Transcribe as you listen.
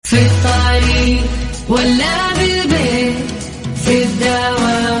في الطريق ولا بالبيت في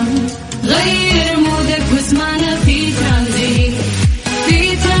الدوام، غير مودك واسمعنا في ترانزيت.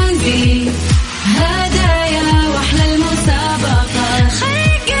 في ترانزيت هدايا واحلى المسابقة،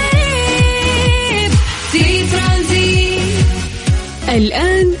 خليك قريب في ترانزيت.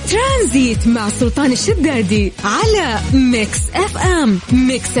 الآن ترانزيت مع سلطان الشدادي على ميكس اف ام.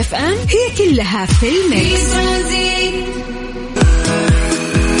 ميكس اف ام هي كلها في الميكس.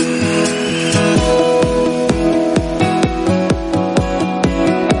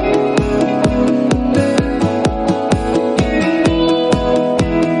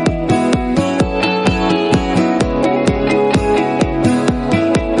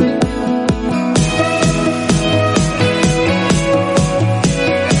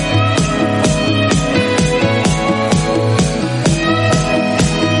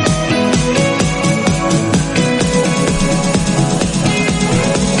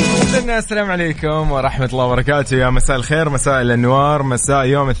 السلام عليكم ورحمة الله وبركاته. يا مساء الخير، مساء الأنوار، مساء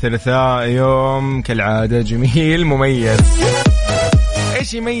يوم الثلاثاء، يوم كالعادة جميل مميز.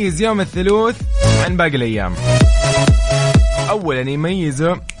 إيش يميز يوم الثلاث عن باقي الأيام؟ أولا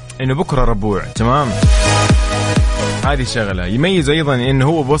يميزه إنه بكرة ربوع، تمام؟ هذه شغلة. يميز أيضا إنه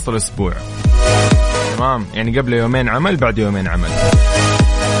هو بوسط الأسبوع، تمام؟ يعني قبل يومين عمل، بعد يومين عمل.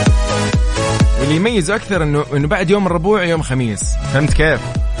 واللي يميز أكثر إنه بعد يوم الربوع يوم خميس. فهمت كيف؟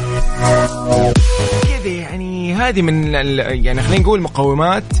 كذا يعني. هذه من يعني خلينا نقول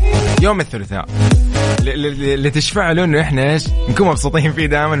مقومات يوم الثلاثاء اللي تشفع له انه احنا ايش نكون مبسوطين فيه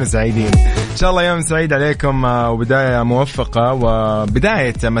دائما وسعيدين. ان شاء الله يوم سعيد عليكم وبدايه موفقه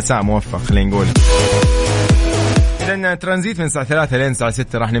وبدايه مساء موفق خلينا نقول. إذن ترانزيت من الساعة 3 لين الساعة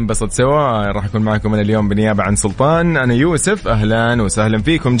 6 راح ننبسط سوا. راح أكون معكم أنا اليوم بنيابة عن سلطان. أنا يوسف، أهلا وسهلا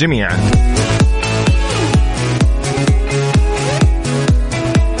فيكم جميعا.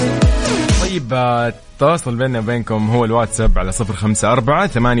 التواصل بيننا وبينكم هو الواتساب على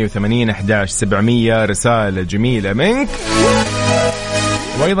 0548811700. رسالة جميلة منك.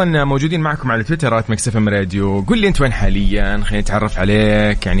 وأيضا موجودين معكم على تويتر @مكسفمراديو. قل لي أنت وين حاليا، خلينا نتعرف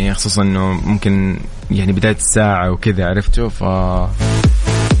عليك، يعني خصوصا أنه ممكن يعني بداية الساعة وكذا عرفتوا.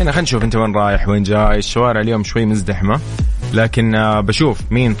 هنا خلينا نشوف أنت وين رايح وين جاي. الشوارع اليوم شوي مزدحمة، لكن بشوف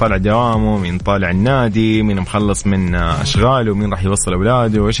مين طالع دوامه، مين طالع النادي، مين مخلص من أشغاله، مين راح يوصل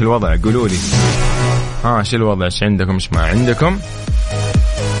أولاده. وإيش الوضع؟ قولوا لي إيش الوضع، إيش عندكم إيش ما عندكم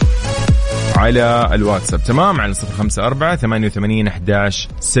على الواتساب. تمام، على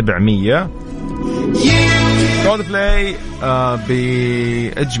 0548811700. كود بلاي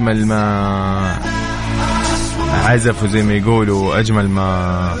بأجمل ما عزفوا زي ما يقولوا، أجمل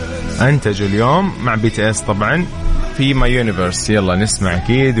ما أنتجوا اليوم مع BTS طبعا في ماي يونيفرس. يلا نسمع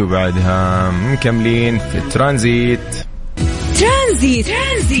أكيد وبعدها مكملين في ترانزيت. ترانزيت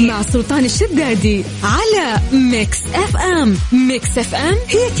مع سلطان الشدادي على ميكس اف ام. ميكس اف ام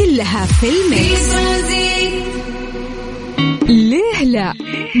هي كلها في الميكس. ليه لا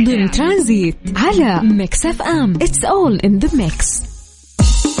ضمن ترانزيت على ميكس اف ام. It's all in the mix.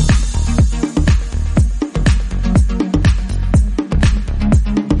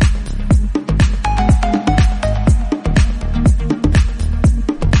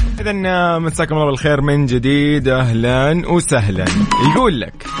 إذن مساكم الله بالخير من جديد، أهلا وسهلا. يقول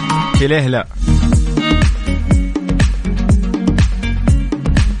لك في ليه لا.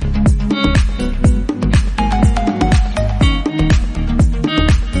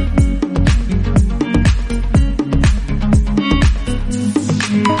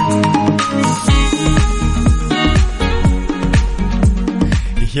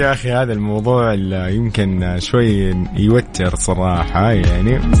 يا أخي هذا الموضوع اللي يمكن شوي يوتر صراحة.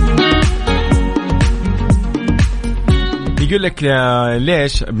 يعني يقول لك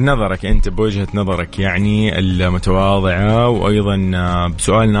ليش بنظرك أنت، بوجهة نظرك يعني المتواضعة، وأيضا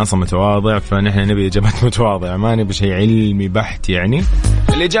بسؤالنا أصلا متواضع، فنحن نبي إجابات متواضعة، ما نبي شيء علمي بحت. يعني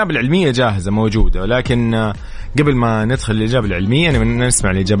الإجابة العلمية جاهزة موجودة، ولكن قبل ما ندخل الإجابة العلمية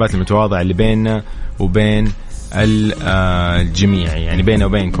نسمع الإجابات المتواضعة اللي بيننا وبين الجميع، يعني بينه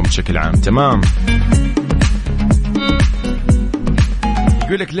وبينكم بشكل عام. تمام.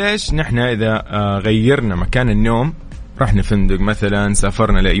 يقولك ليش نحن إذا غيرنا مكان النوم، رحنا فندق مثلا،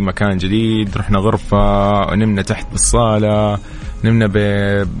 سافرنا لأي مكان جديد، رحنا غرفة، نمنا تحت بالصالة، نمنا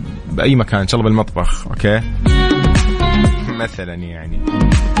بأي مكان، إن شاء الله بالمطبخ، أوكي مثلا، يعني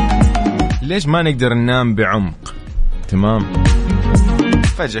ليش ما نقدر ننام بعمق؟ تمام.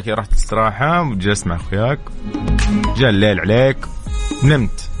 فجأة كي رحت استراحة وجلست مع أخوياك، جاء الليل عليك،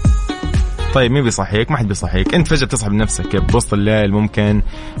 نمت. طيب مين بيصحيك؟ ما حد بيصحيك. أنت فجأة تصحى بنفسك بوسط الليل، ممكن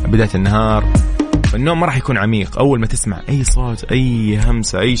بداية النهار، النوم ما راح يكون عميق. أول ما تسمع أي صوت أي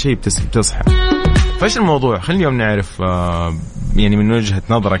همسة أي شيء بتصحى. فايش الموضوع؟ خلينا اليوم نعرف يعني من وجهة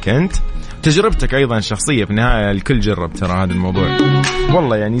نظرك أنت، تجربتك أيضا الشخصية. في النهاية الكل جرب ترى هذا الموضوع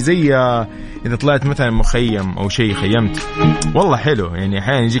والله. يعني زي إذا طلعت مثلا مخيم أو شيء خيمت والله حلو، يعني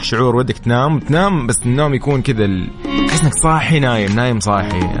أحيانا يجيك شعور ودك تنام بس النوم يكون كذا تحس إنك صاحي نايم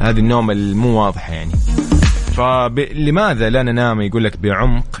صاحي، هذه النوم المو واضحة يعني. فلماذا لا ننام يقول لك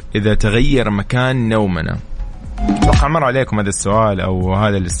بعمق إذا تغير مكان نومنا؟ أتوقع مر عليكم هذا السؤال أو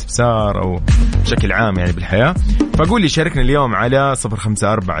هذا الاستفسار أو بشكل عام يعني بالحياة. فقول لي شاركنا اليوم على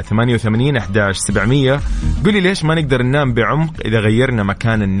 0548811700. قول لي ليش ما نقدر ننام بعمق إذا غيرنا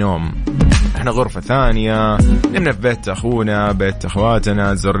مكان النوم؟ احنا غرفة ثانية، نمنا في بيت أخونا، بيت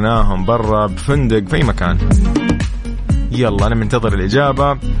أخواتنا، زرناهم برا، بفندق، في أي مكان. يلا أنا منتظر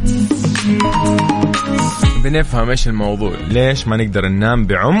الإجابة، بنفهم إيش الموضوع. ليش ما نقدر ننام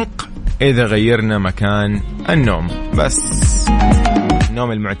بعمق إذا غيرنا مكان النوم؟ بس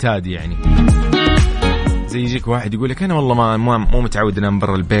النوم المعتاد يعني. زي يجيك واحد يقول لك أنا والله مو متعود أنام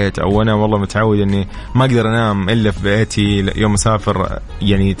برا البيت، أو أنا والله متعود أني ما أقدر أنام إلا في بيتي، يوم أسافر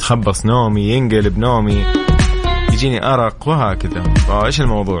يعني يتخبص نومي، ينقلب نومي، يجيني أرق وهكذا. فإيش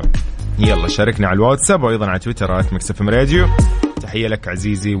الموضوع؟ يلا شاركنا على الواتساب وأيضا على تويتر @mixfmradio. تحية لك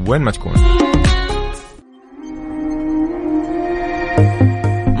عزيزي وين ما تكون.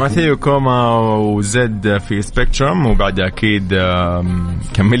 ماثيو كوما وزد في سبيكترم، وبعد أكيد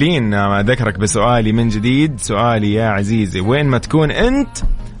كملين. أذكرك بسؤالي من جديد. سؤالي يا عزيزي وين ما تكون أنت،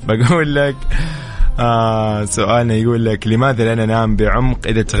 بقول لك سؤالنا يقول لك لماذا لا ننام بعمق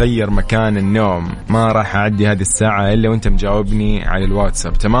إذا تغير مكان النوم؟ ما راح أعدي هذه الساعة إلا وأنت مجاوبني على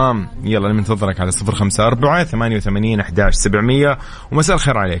الواتساب. تمام؟ يلا أنا منتظرك على 0548811700. ومساء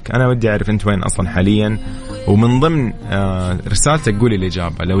الخير عليك، أنا ودي أعرف أنت وين أصلا حاليا، ومن ضمن رسالتك قولي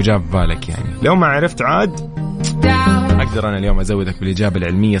الإجابة لو جاب بالك يعني. لو ما عرفت عاد أقدر أنا اليوم أزودك بالإجابة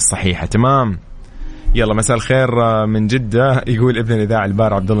العلمية الصحيحة. تمام؟ يلا مساء الخير من جدة. يقول ابن الإذاعة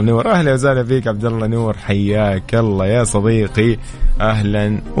البار عبد الله نور. أهلا وسهلا فيك عبد الله نور، حياك الله يا صديقي،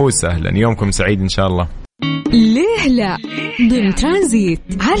 أهلا وسهلا، يومكم سعيد إن شاء الله. ليه لا ضمن ترانزيت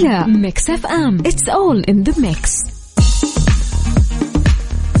على ميكس اف ام. It's all in the mix.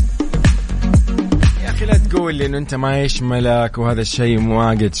 يا أخي لا تقول لي إنه أنت ما يشملك وهذا الشيء ما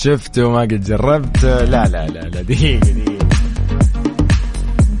قد شفته وما قد جربت. لا لا لا لا، دقيقة.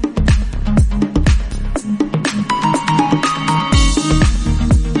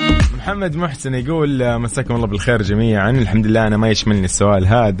 محمد محسن يقول مساكم الله بالخير جميعا. الحمد لله أنا ما يشملني السؤال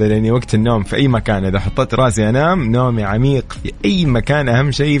هذا، لأني وقت النوم في أي مكان إذا حطيت راسي أنام نومي عميق في أي مكان،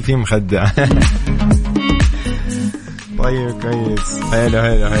 أهم شيء في مخدة. طيب كويس،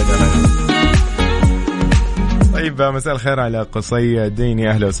 حلو. طيب مساء الخير على قصي الديني،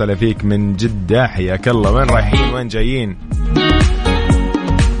 أهلا وسهلا فيك من جدة، حياك الله. وين رايحين وين جايين؟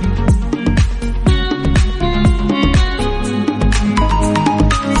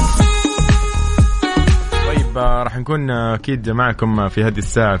 راح نكون أكيد معكم في هذه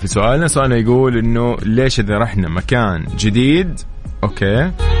الساعة في سؤالنا يقول إنه ليش إذا رحنا مكان جديد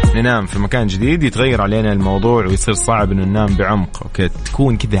أوكي ننام في مكان جديد يتغير علينا الموضوع ويصير صعب إنه ننام بعمق. أوكي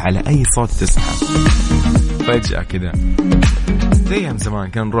تكون كذا على أي صوت تصحى فجأة كذا، زي زمان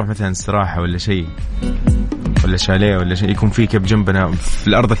كان نروح مثلا استراحة ولا شيء ولا شاليه ولا شيء، يكون فيه كيف جنبنا في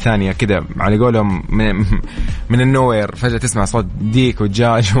الأرض الثانية كده على قولهم من النوير، فجأة تسمع صوت ديك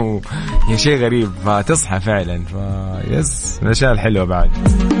ودجاج شيء غريب، فتصحى فعلا. يس الأشياء الحلوة بعد.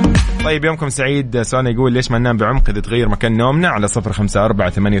 طيب يومكم سعيد. سؤالنا يقول ليش ما ننام بعمق إذا تغير مكان نومنا؟ على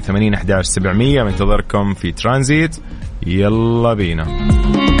 0548811700. منتظركم في ترانزيت، يلا بينا.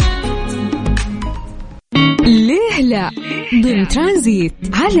 ليه لا ضمن ترانزيت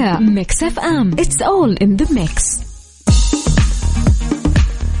على ميكس اف ام. It's all in the mix.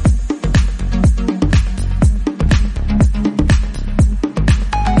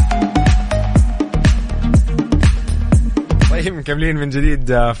 طيب مكملين من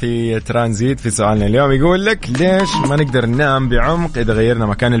جديد في ترانزيت. في سؤالنا اليوم يقول لك ليش ما نقدر ننام بعمق إذا غيرنا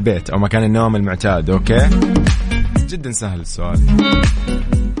مكان البيت أو مكان النوم المعتاد؟ أوكي جدا سهل السؤال.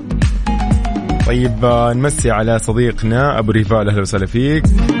 طيب نمسي على صديقنا أبو ريفال، أهلا وسهلا فيك.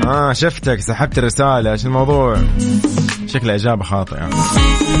 شفتك سحبت الرسالة، إيش الموضوع؟ شكلها إجابة خاطئة.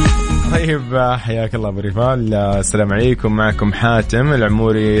 طيب حياك الله أبو ريفال. السلام عليكم، معكم حاتم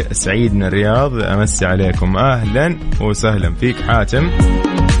العموري سعيد من الرياض، أمسي عليكم، أهلا وسهلا فيك حاتم.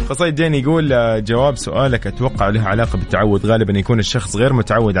 قصيد دين يقول جواب سؤالك أتوقع له علاقة بالتعود. غالبا يكون الشخص غير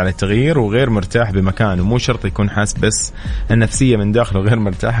متعود على التغيير وغير مرتاح بمكانه، مو شرط يكون حاس، بس النفسية من داخله غير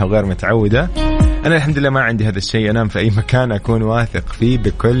مرتاحة وغير متعودة. أنا الحمد لله ما عندي هذا الشيء، أنام في أي مكان أكون واثق فيه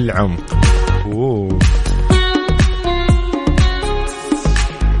بكل عمق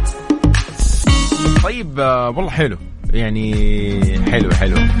طيب والله حلو يعني حلو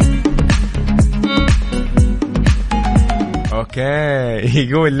اوكي.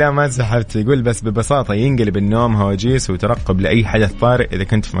 يقول لا ما سحبت، يقول بس ببساطة ينقلب النوم هواجيس وترقب لأي حدث طارئ إذا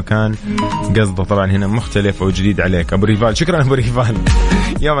كنت في مكان قصده طبعا هنا مختلف أو جديد عليك. أبو ريفال شكرا أبو ريفال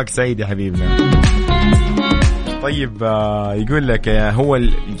يومك سعيد يا حبيبنا. طيب يقول لك هو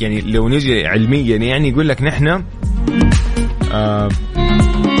يعني لو نجي علميا يعني يقول لك نحن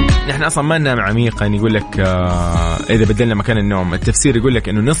أصلا ما ننام عميقا. يقول لك إذا بدلنا مكان النوم، التفسير يقول لك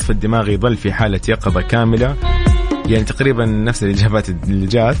إنه نصف الدماغ يظل في حالة يقظة كاملة، يعني تقريبا نفس الإجابات اللي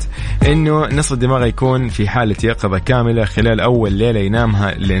جات، إنه نصف الدماغ يكون في حالة يقظة كاملة خلال أول ليلة ينامها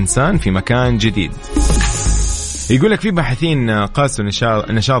الإنسان في مكان جديد. يقول لك في باحثين قاسوا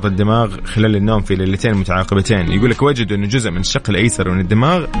نشاط الدماغ خلال النوم في ليلتين متعاقبتين. يقول لك وجدوا أن جزء من الشق الأيسر من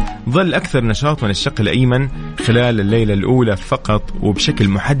الدماغ ظل أكثر نشاط من الشق الأيمن خلال الليلة الأولى فقط، وبشكل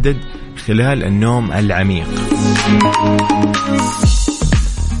محدد خلال النوم العميق.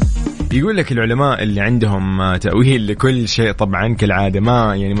 يقول لك العلماء اللي عندهم تأويل لكل شيء طبعا كالعادة،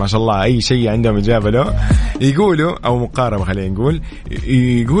 ما يعني ما شاء الله أي شيء عندهم إجابة له، يقولوا أو مقاربة خلينا نقول،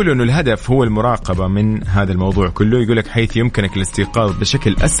 يقولوا إنه الهدف هو المراقبة من هذا الموضوع كله. يقول لك حيث يمكنك الاستيقاظ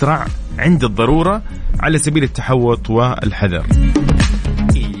بشكل أسرع عند الضرورة على سبيل التحوط والحذر.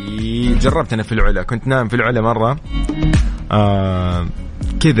 جربت أنا في العلا، كنت نام في العلا مرة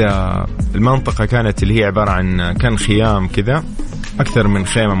كذا، المنطقة كانت اللي هي عبارة عن كان خيام كذا، أكثر من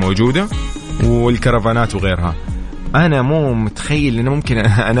خيمة موجودة والكرفانات وغيرها. أنا مو متخيل إنه ممكن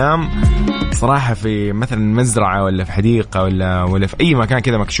أنام صراحة في مثلا مزرعة ولا في حديقة ولا في أي مكان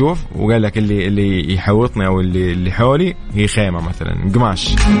كذا مكشوف، وقال لك اللي يحوطني أو اللي حولي هي خيمة مثلا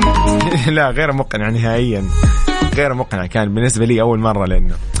قماش. لا غير مقنع نهائيا، غير مقنع كان بالنسبة لي أول مرة،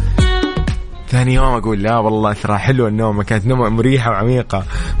 لأنه ثاني يوم أقول لا والله ترى حلو النوم، كانت نومة مريحة وعميقة،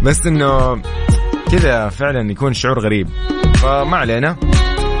 بس إنه كذا فعلا يكون شعور غريب. فما علينا،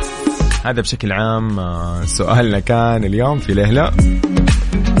 هذا بشكل عام سؤالنا كان اليوم في لهلا.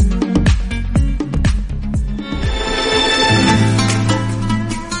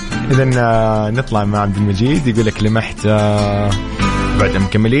 إذن نطلع مع عبد المجيد، يقول لك لمحت بعد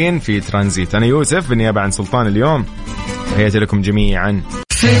مكملين في ترانزيت. أنا يوسف بالنيابة عن سلطان اليوم، تحياتي لكم جميعا.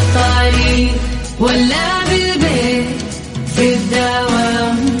 في الطريق ولا بالبيت في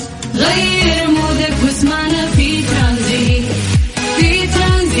الدوام، غير مودك واسمعنا في ترانزيت. في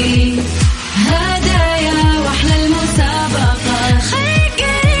ترانزيت هدايا واحلى المسابقة، خليك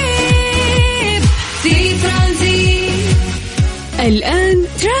قريب في ترانزيت. الآن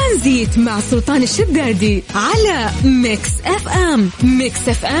ترانزيت مع سلطان الشدادي على ميكس اف ام. ميكس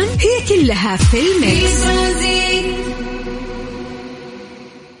اف ام هي كلها في الميكس.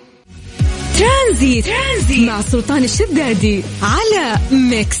 ترانزيت مع سلطان الشدادي على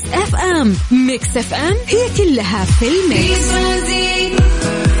ميكس اف ام. ميكس اف ام هي كلها في الميكس.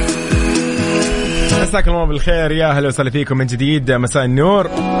 مساكم الله بالخير، يا هلا وسهلا فيكم من جديد، مساء النور.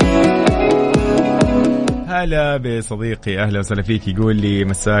 هلا بصديقي، أهلا وسهلا فيك. يقول لي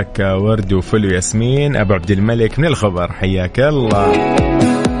مساك ورد وفل وياسمين. أبو عبد الملك من الخبر، حياك الله.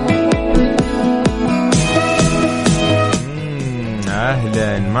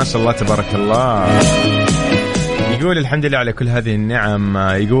 أهلا، ما شاء الله تبارك الله. يقول الحمد لله على كل هذه النعم.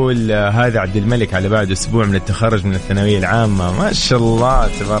 يقول هذا عبد الملك على بعد أسبوع من التخرج من الثانوية العامة، ما شاء الله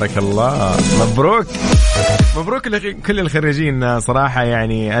تبارك الله. مبروك مبروك لكل الخريجين صراحة،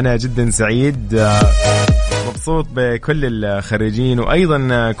 يعني أنا جدا سعيد، مبسوط بكل الخريجين،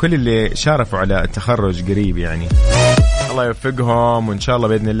 وأيضا كل اللي شارفوا على التخرج قريب، يعني الله يوفقهم، وإن شاء الله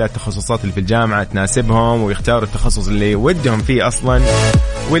بإذن الله التخصصات اللي في الجامعة تناسبهم، ويختاروا التخصص اللي ودهم فيه أصلا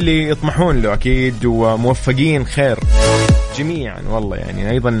واللي يطمحون له أكيد، وموفقين خير جميعا والله. يعني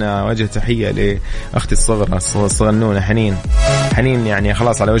أيضا وجه تحية لأختي الصغرى الصغنونة حنين، يعني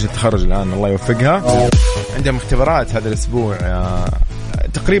خلاص على وجه التخرج الآن، الله يوفقها. عندهم اختبارات هذا الأسبوع،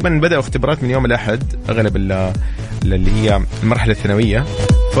 تقريبا بدأوا اختبارات من يوم الأحد أغلب اللي هي المرحلة الثانوية،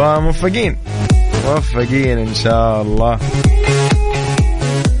 فموفقين إن شاء الله.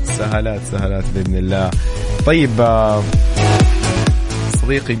 سهلات بإذن الله. طيب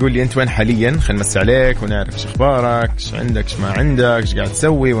صديقي يقول لي أنت وين حاليا، خلنا نمسي عليك ونعرف إيش أخبارك، إيش عندك إيش ما عندك، إيش قاعد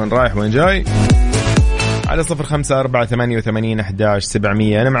تسوي، وين رايح وين جاي، على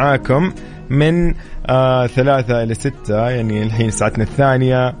 0548811700. أنا معاكم من 3 إلى 6، يعني الحين ساعتنا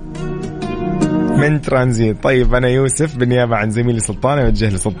الثانية من ترانزيت. طيب أنا يوسف بالنيابة عن زميلي سلطان، أوجه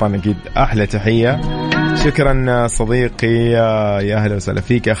لسلطان أكيد أحلى تحية. شكرا صديقي، يا أهلا وسهلا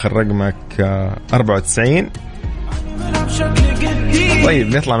فيك. آخر رقمك 94.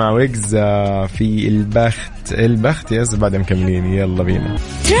 طيب نطلع مع ويجز في البخت يس بعد مكملين. يلا بينا.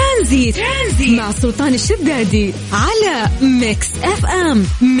 ترانزيت مع سلطان الشدادي على ميكس اف ام.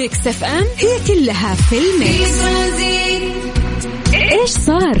 ميكس اف ام هي كلها في الميكس. ايش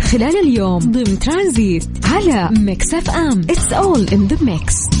صار خلال اليوم ضمن ترانزيت على ميكس اف ام. It's all in the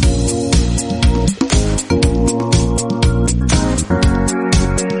mix.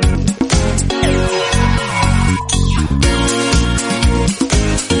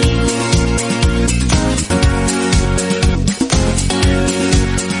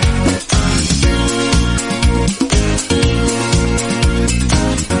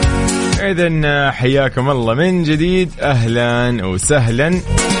 إذن حياكم الله من جديد، أهلا وسهلا.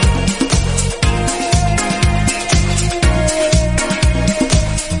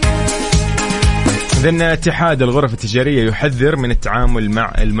 إذن اتحاد الغرف التجارية يحذر من التعامل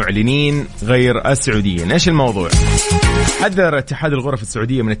مع المعلنين غير السعوديين. إيش الموضوع؟ حذر اتحاد الغرف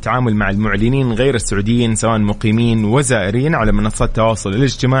السعودية من التعامل مع المعلنين غير السعوديين سواء مقيمين وزائرين على منصات التواصل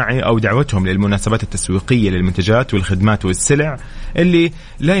الاجتماعي أو دعوتهم للمناسبات التسويقية للمنتجات والخدمات والسلع اللي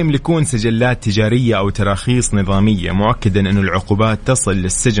لا يملكون سجلات تجارية أو تراخيص نظامية، مؤكدا أن العقوبات تصل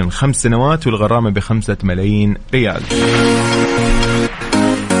للسجن 5 سنوات والغرامة ب5 ملايين ريال.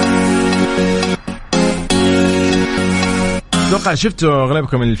 أتوقع شفتوا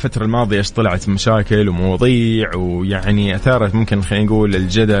أغلبكم الفترة الماضية إيش طلعت مشاكل ومواضيع ويعني أثارت ممكن خلينا نقول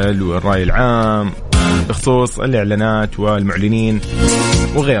الجدل والرأي العام بخصوص الإعلانات والمعلنين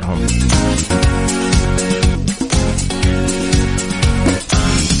وغيرهم.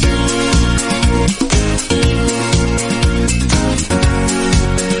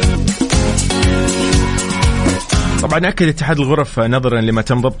 طبعا أكد اتحاد الغرف نظرا لما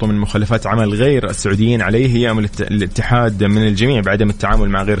تم ضبطه من مخالفات عمل غير السعوديين عليه يأمل الاتحاد من الجميع بعدم التعامل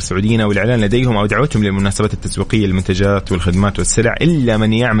مع غير السعوديين أو الإعلان لديهم أو دعوتهم للمناسبات التسويقية للمنتجات والخدمات والسلع إلا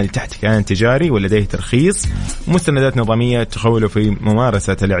من يعمل تحت كيان تجاري ولديه ترخيص مستندات نظامية تخوله في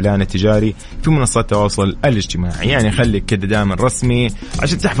ممارسة الإعلان التجاري في منصات التواصل الاجتماعي. يعني خليك كده دائما رسمي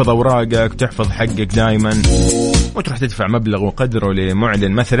عشان تحفظ أوراقك وتحفظ حقك دائما، وتروح تدفع مبلغ وقدره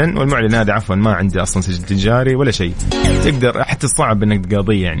لمعلن مثلا والمعلن هذا عفوا ما عنده أصلا سجل تجاري ولا شيء، تقدر حتى صعب انك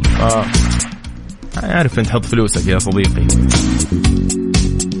تقاضيه يعني. عارف انت تحط فلوسك يا صديقي.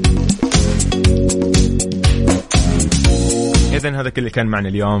 اذن هذا كله كان معنا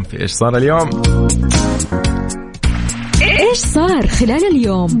اليوم في ايش صار اليوم. ايش صار خلال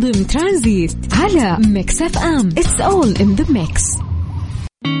اليوم ضمن ترانزيت على ميكس اف ام. It's all in the mix.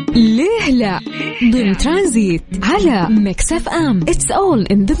 ليه لا ضمن ترانزيت على ميكس اف ام. It's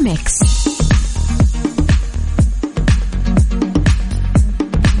all in the mix.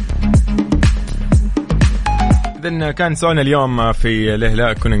 إذن كان سؤالنا اليوم في ليه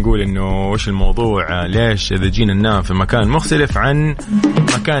لا كنا نقول إنه وش الموضوع، ليش إذا جينا ننام في مكان مختلف عن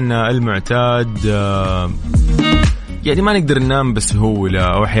مكاننا المعتاد يعني ما نقدر ننام بسهولة،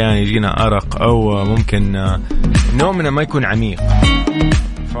 أو أحيانا يجينا أرق، أو ممكن نومنا ما يكون عميق.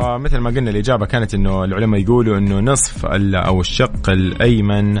 فمثل ما قلنا الإجابة كانت إنه العلماء يقولوا إنه نصف أو الشق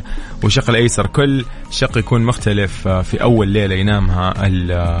الأيمن والشق الأيسر كل شق يكون مختلف في أول ليلة ينامها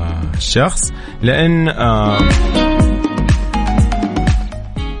الشخص، لأن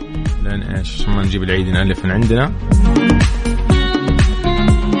إيش ما نجيب العيد نألف من عندنا.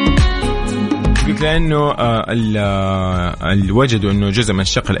 قلت لأنه وجدوا أنه جزء من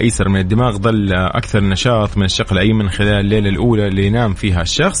الشق الأيسر من الدماغ ظل أكثر نشاط من الشق الأيمن خلال الليلة الأولى اللي ينام فيها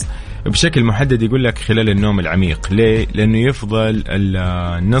الشخص بشكل محدد. يقول لك خلال النوم العميق. ليه؟ لأنه يفضل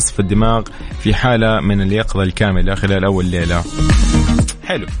نصف الدماغ في حالة من اليقظة الكاملة خلال أول ليلة.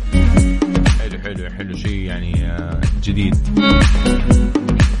 حلو حلو حلو حلو شيء يعني جديد.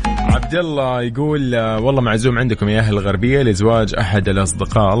 عبد الله يقول والله معزوم عندكم يا أهل الغربية لزواج أحد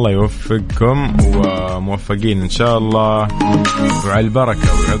الأصدقاء، الله يوفقكم وموفقين إن شاء الله وعلى البركة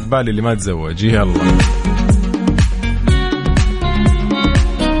وعقبال اللي ما تزوج. يلا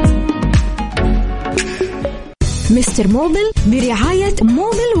مستر موبل برعاية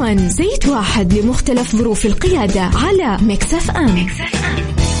موبل 1، زيت واحد لمختلف ظروف القيادة على ميكس اف ام.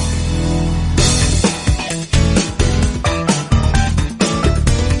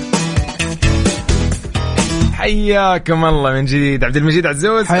 حياكم الله من جديد. عبد المجيد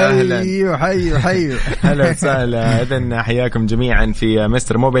عزوز حيو هلا وسهلا. إذن حياكم جميعا في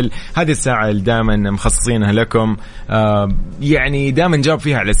مستر موبل. هذه الساعة اللي دائما مخصصينها لكم، يعني دائما نجاوب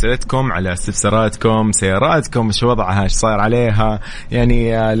فيها على أسئلتكم، على استفساراتكم، سياراتكم ايش وضعها، ايش صاير عليها.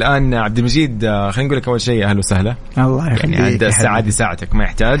 يعني الآن عبد المجيد خلينا نقول لك أول شيء أهلا وسهلا. الله يخليك. يعني عند الساعة دي ساعتك ما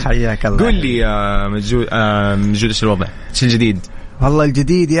يحتاج. حياك الله. قول لي مجود ايش الوضع، ايش الجديد؟ والله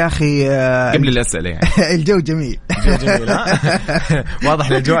الجديد يا أخي قبل الأسئلة يعني الجو جميل. الجو جميل واضح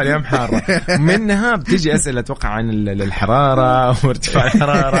الأجواء اليوم حارة. منها بتجي أسئلة أتوقع عن الحرارة وارتفاع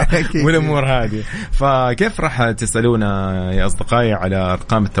الحرارة والأمور هذه. فكيف راح تسألونا يا أصدقائي على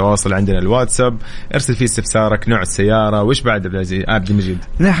أرقام التواصل عندنا الواتساب؟ ارسل فيه استفسارك، نوع السيارة، وإيش بعد عبد المجيد.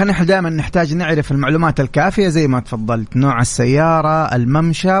 نحن دائما نحتاج نعرف المعلومات الكافية زي ما تفضلت، نوع السيارة،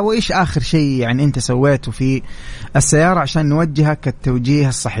 الممشى، وإيش آخر شيء يعني أنت سويته في السيارة عشان نوجهك التوجيه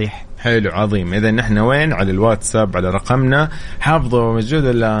الصحيح. حلو عظيم. إذا نحن وين؟ على الواتساب على رقمنا. حافظه موجود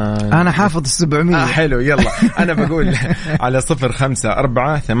ولا؟ أنا حافظ 700. حلو يلا. أنا بقول على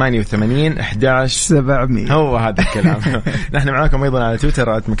 0548811700. هو هذا الكلام. نحن معاكم أيضا على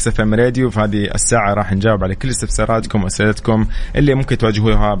تويتر @mixfmradio. في هذه الساعة راح نجاوب على كل استفساراتكم وأسئلتكم اللي ممكن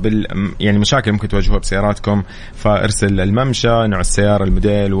تواجهوها يعني مشاكل ممكن تواجهوها بسياراتكم. فارسل الممشى، نوع السيارة،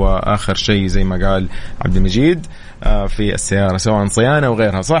 الموديل، وآخر شيء زي ما قال عبد المجيد في السيارة سواء صيانة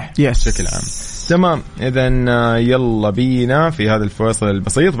وغيرها. صح؟ بشكل عام. تمام. إذن يلا بينا في هذا الفاصل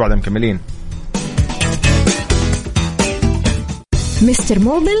البسيط بعد مكملين. مستر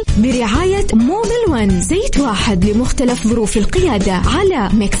موبل برعاية موبل 1، زيت واحد لمختلف ظروف القيادة على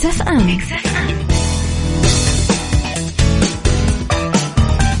ميكس اف ام.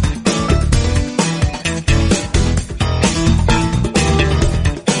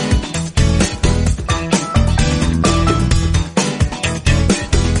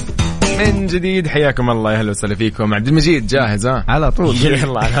 من جديد حياكم الله، اهلا وسهلا فيكم. عبد المجيد جاهز؟ على طول.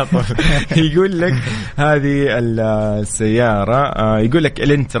 يلا على طول. يقول لك هذه السيارة يقول لك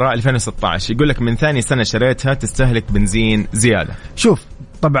الانترا 2016، يقول لك من ثاني سنة شريتها تستهلك بنزين زيادة. شوف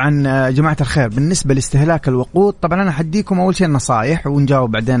طبعا جماعة الخير، بالنسبة لاستهلاك الوقود طبعا أنا حديكم أول شيء النصائح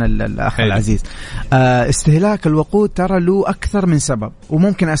ونجاوب بعدين الأخ العزيز. استهلاك الوقود ترى له أكثر من سبب،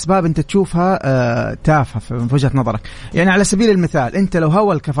 وممكن أسباب أنت تشوفها تافهة في وجهة نظرك. يعني على سبيل المثال أنت لو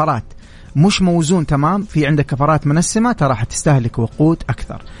هوا الكفرات مش موزون تمام، في عندك كفرات منسمة، ترى حتستهلك وقود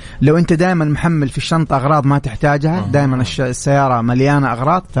أكثر. لو أنت دائما محمل في الشنطة أغراض ما تحتاجها، دائما السيارة مليانة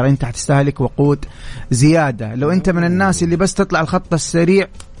أغراض، ترى أنت حتستهلك وقود زيادة. لو أنت من الناس اللي بس تطلع الخط السريع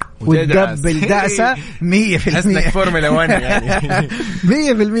وتدبل دعسة 100%، حسنك فورمولا 1 يعني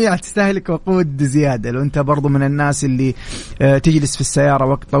 100% هتستهلك وقود زيادة. لو أنت برضو من الناس اللي تجلس في السيارة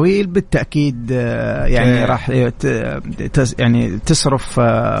وقت طويل بالتأكيد يعني راح يعني تصرف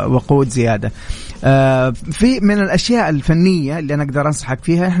وقود زيادة. في من الأشياء الفنية اللي أنا أقدر أنصحك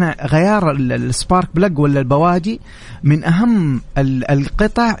فيها، إحنا غيار السبارك بلاج ولا البواجي من أهم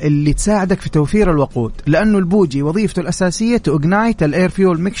القطع اللي تساعدك في توفير الوقود، لأنه البوجي وظيفته الأساسية تأجنايت الإير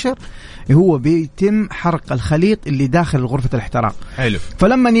فيول ميكشر، هو بيتم حرق الخليط اللي داخل غرفة الاحتراق. حلو.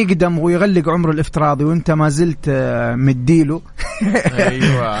 فلما يقدم ويغلق عمره الافتراضي وانت ما زلت مديله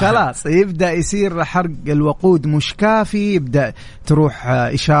أيوة. خلاص يبدأ يصير حرق الوقود مش كافي، يبدأ تروح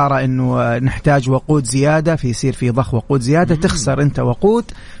إشارة إنه نحتاج وقود زيادة، يصير في ضخ وقود زيادة، تخسر انت وقود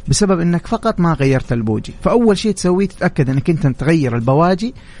بسبب انك فقط ما غيرت البوجي. فأول شيء تسويه تتأكد انك انت تغير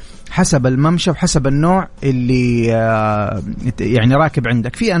البواجي حسب الممشى وحسب النوع اللي يعني راكب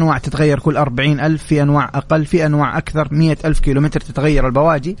عندك. في أنواع تتغير كل 40,000، في أنواع أقل، في أنواع أكثر 100,000 كيلومتر تتغير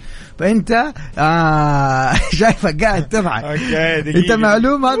البواجي. فأنت شايفك قاعد تضحك. أنت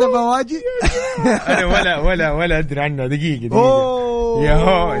معلوم هذا بواجي؟ أنا ولا أدري عنه. دقيقة يا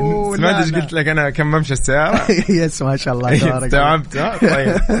هو سمعتش قلت لك أنا كم ممشى السيارة؟ يس ما شاء الله تبارك. استوعبت.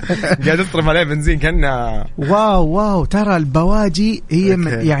 طيب قاعد أصرف عليه بنزين كأنه واو. ترى البواجي هي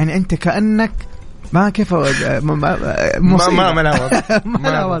يعني أنت كأنك ما كيف ما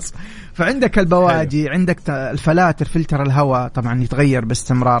وصف. فعندك البواجي، عندك الفلاتر، فلتر الهواء طبعا يتغير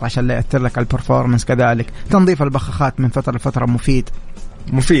باستمرار عشان لا يأثر لك على البرفورمانس. كذلك تنظيف البخاخات من فترة لفترة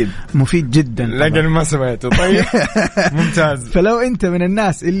مفيد جدا، لكن ما سمعته. طيب ممتاز. فلو انت من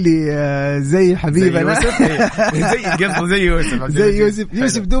الناس اللي زي حبيبنا زي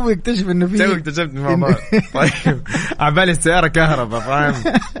يوسف دوب يكتشف انه في اكتشفت الموضوع. طيب عبالي السيارة كهرباء، فاهم؟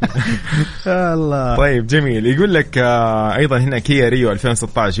 الله. طيب جميل. يقول لك ايضا هنا كيا ريو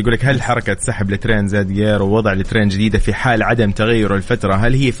 2016، يقول لك هل حركة سحب لترانزيت جير ووضع لترين جديدة في حال عدم تغير الفترة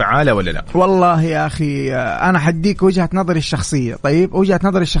هل هي فعالة ولا لا؟ والله يا اخي انا حديك وجهة نظري الشخصية. طيب وجهة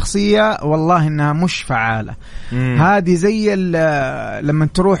نظري الشخصية والله إنها مش فعالة. هذه زي لما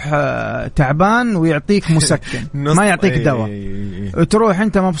تروح تعبان ويعطيك مسكن ما يعطيك دواء، تروح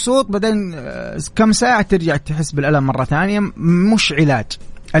أنت مبسوط بعدين كم ساعة ترجع تحس بالألم مرة ثانية. مش علاج.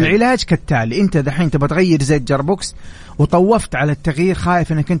 العلاج كالتالي: أنت دحين تبغى تغير زيت جربوكس وطوفت على التغيير،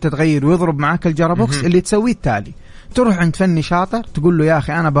 خايف إنك أنت تغير ويضرب معك الجربوكس، اللي تسويه التالي: تروح عند فني شاطر تقول له يا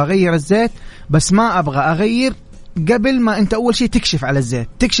أخي أنا بغير الزيت بس ما أبغى أغير قبل ما أنت أول شيء تكشف على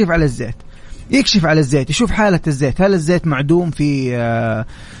الزيت. يكشف على الزيت، يشوف حالة الزيت، هل الزيت معدوم، في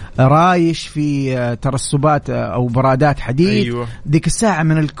رايش، في ترسبات أو برادات حديد. أيوة. ديك الساعة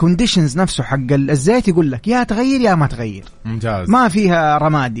من الكونديشنز نفسه حق الزيت يقول لك يا تغير يا ما تغير. ممتاز. ما فيها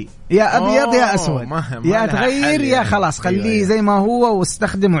رمادي، يا أبيض يا أسود، يا تغير يا خلاص خليه أيوة. زي ما هو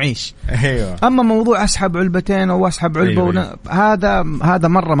واستخدم وعيش. أيوة. أما موضوع أسحب علبتين أو أسحب علبة أيوة. هذا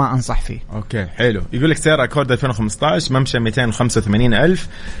مرة ما أنصح فيه. أوكي حلو. يقول لك سيارة أكورد 2015 ممشى 285,000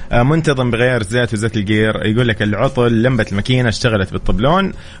 منتظم بغير زيت وزيت الجير. يقول لك العطل لمبة الماكينة اشتغلت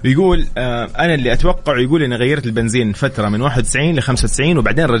بالطبلون. ويقول أنا اللي أتوقع، يقول إني غيرت البنزين فترة من 91 ل 95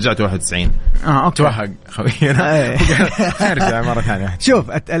 وبعدين رجعت 91. أوكي. توهق خوينا. أرجع مرة ثانية. شوف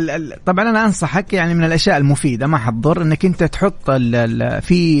طبعا أنا أنصحك يعني من الأشياء المفيدة ما حتضر إنك أنت تحط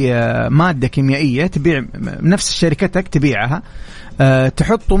في مادة كيميائية تبيع نفس شركتك تبيعها،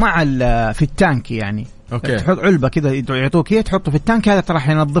 تحطه مع في التانك يعني. أوكي. تحط علبة كذا يعطوك هي تحطه في التانك، هذا راح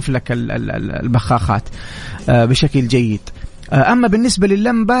ينظف لك البخاخات بشكل جيد. أما بالنسبة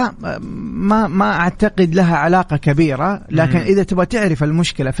لللمبة ما أعتقد لها علاقة كبيرة، لكن إذا تبغى تعرف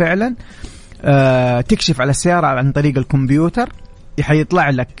المشكلة فعلا تكشف على السيارة عن طريق الكمبيوتر، حيطلع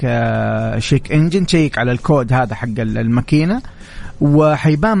لك شيك انجن، تشيك على الكود هذا حق الماكينة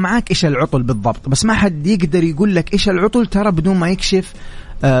وحيبان معاك إيش العطل بالضبط. بس ما حد يقدر يقول لك إيش العطل ترى بدون ما يكشف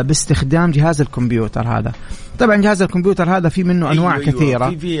باستخدام جهاز الكمبيوتر هذا. طبعا جهاز الكمبيوتر هذا في منه أنواع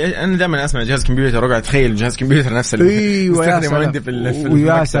كثيرة. أنا دائما أسمع جهاز كمبيوتر وقاعد أتخيل جهاز كمبيوتر نفسه اللي استخدمه عندي في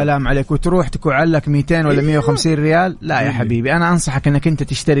ويا سلام عليك، وتروح تكون لك 200 ولا 150 ريال. لا يا حبيبي، أنا أنصحك أنك أنت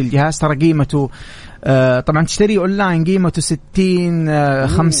تشتري الجهاز، ترى قيمته طبعا تشتريه أونلاين قيمته 60-50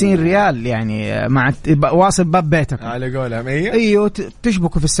 ريال يعني، مع واصل باب بيتك على قولهم. أيوه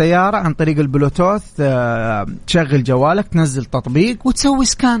تشبكه في السيارة عن طريق البلوتوث، تشغل جوالك، تنزل تطبيق وتسوي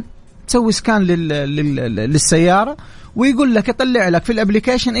سكان للسيارة، ويقول لك يطلع لك في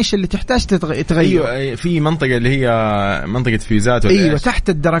الابليكيشن ايش اللي تحتاج تغير. ايوه في منطقه اللي هي منطقه فيوزات ولا ايوه تحت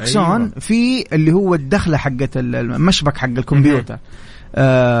الدركسون. أيوة. في اللي هو الدخله حقه المشبك حق الكمبيوتر،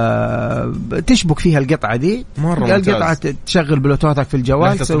 تشبك فيها القطعة دي، القطعة تشغل بلوتوثك في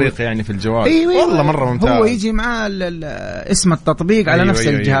الجوال، تطبيق يعني في الجوال. أيوة والله مرة ممتاز. هو يجي معاه اسم التطبيق على نفس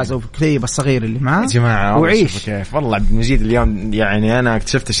الجهاز أو الكتيب الصغير اللي معاه. يا جماعة وعيش كيف. والله عبد المجيد اليوم يعني أنا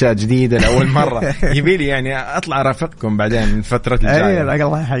اكتشفت أشياء جديدة لأول مرة. يبيلي يعني أطلع رافقكم بعدين الفترة الجاية. أيوة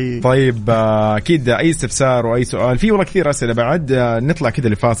الله يحييك. طيب أكيد أي استفسار وأي سؤال، في والله كثير أسئلة بعد، نطلع كده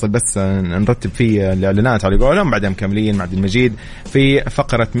لفاصل بس نرتب فيه الإعلانات على قولهم، بعدين مكملين مع عبد المجيد في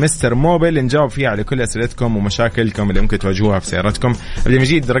فقرة مستر موبل نجاوب فيها على كل أسئلتكم ومشاكلكم اللي ممكن تواجهوها في سيارتكم. عبد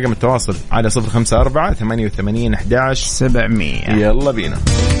المجيد رقم التواصل على 054-88-11-700. يلا بينا.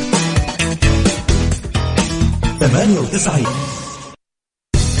 98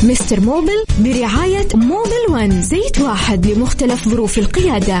 مستر موبل برعاية موبل 1، زيت واحد لمختلف ظروف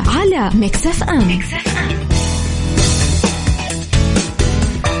القيادة على ميكس اف ام.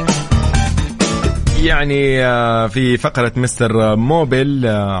 يعني في فقرة مستر موبل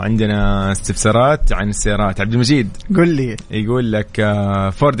عندنا استفسارات عن السيارات. عبد المجيد قل لي. يقول لك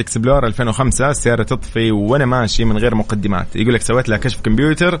فورد اكسبلور 2005 السيارة تطفي وانا ماشي من غير مقدمات. يقول لك سويت لها كشف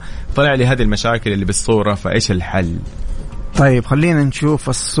كمبيوتر طلع لي هذه المشاكل اللي بالصورة، فايش الحل؟ طيب خلينا نشوف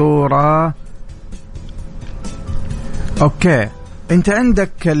الصورة. اوكي انت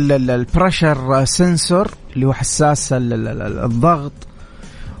عندك البريشر سنسور اللي هو حساس الضغط،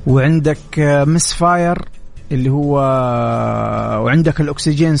 وعندك مس فاير اللي هو، وعندك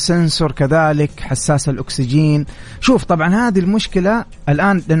الأكسجين سنسور كذلك حساس الأكسجين. شوف طبعا هذه المشكلة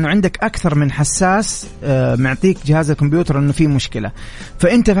الآن لأنه عندك أكثر من حساس معطيك جهاز الكمبيوتر أنه فيه مشكلة،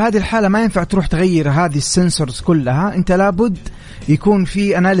 فأنت في هذه الحالة ما ينفع تروح تغير هذه السنسورز كلها، أنت لابد يكون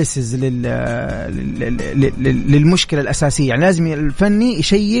في أناليسز للمشكلة الأساسية. يعني لازم الفني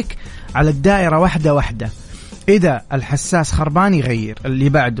يشيك على الدائرة واحدة واحدة، إذا الحساس خربان يغير، اللي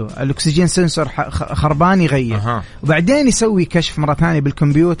بعده الأكسجين سنسور خربان يغير، وبعدين يسوي كشف مرة ثانية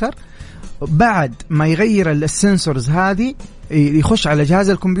بالكمبيوتر. بعد ما يغير السنسورز هذه يخش على جهاز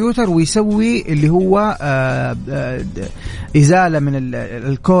الكمبيوتر ويسوي اللي هو إزالة من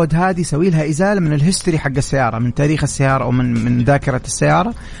الكود هذه، يسوي لها إزالة من الهيستوري حق السيارة، من تاريخ السيارة أو من ذاكرة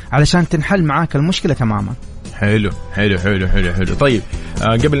السيارة، علشان تنحل معاك المشكلة تماما. حلو حلو حلو حلو حلو. طيب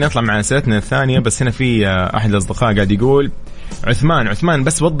قبل نطلع مع أسئلتنا الثانية، بس هنا في أحد الأصدقاء قاعد يقول عثمان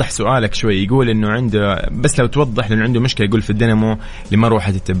بس وضح سؤالك شوي. يقول إنه عنده، بس لو توضح، لأنه عنده مشكلة يقول في الدينامو لمروحة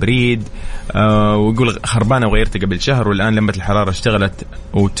التبريد، ويقول خربانة وغيرته قبل شهر، والآن لمبة الحرارة اشتغلت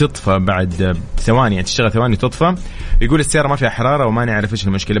وتطفى بعد ثواني، يعني تشتغل ثواني وتطفى. يقول السيارة ما فيها حرارة وما نعرف إيش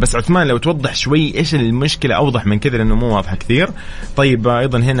المشكلة. بس عثمان لو توضح شوي إيش المشكلة أوضح من كذا، لأنه مو واضحة كثير. طيب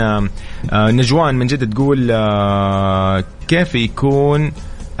أيضا هنا نجوان من جدة تقول كيف يكون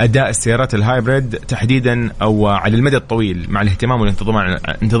أداء السيارات الهايبريد تحديدا أو على المدى الطويل مع الاهتمام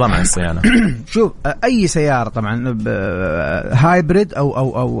والانتظام عن الصيانة؟ شوف أي سيارة طبعا هايبريد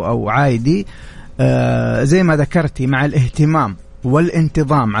أو عادي، زي ما ذكرتي مع الاهتمام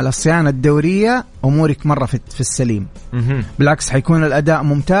والانتظام على الصيانة الدورية أمورك مرة في السليم. بالعكس حيكون الأداء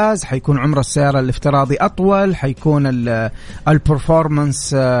ممتاز، حيكون عمر السيارة الافتراضي أطول، حيكون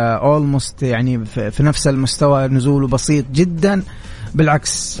البرفورمانس almost يعني في نفس المستوى، نزوله بسيط جدا.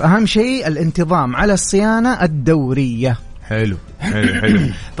 بالعكس أهم شيء الانتظام على الصيانة الدورية. حلو.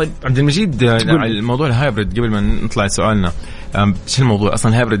 طيب عبد المجيد، على الموضوع الهايبريد قبل ما نطلع سؤالنا، شو الموضوع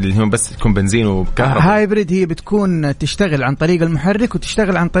أصلا هايبريد اللي هو بس تكون بنزين وكهرباء؟ هايبريد هي بتكون تشتغل عن طريق المحرك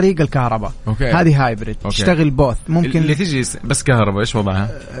وتشتغل عن طريق الكهرباء. هذه هايبريد. تشتغل بوث. ممكن اللي تيجي بس كهرباء إيش وضعها؟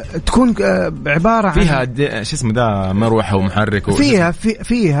 تكون عبارة عن فيها شو اسمه ده مروحة ومحرك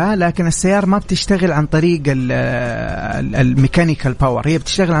فيها لكن السيارة ما بتشتغل عن طريق الميكانيكال باور، هي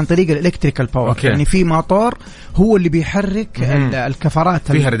بتشتغل عن طريق الإلكتريكال باور. يعني في موتور هو اللي بيحرك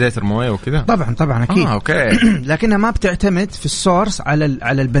الكفرات. فيها راديتر مويه وكذا؟ طبعا أكيد. أوكي. لكنها ما بتعتمد في السورس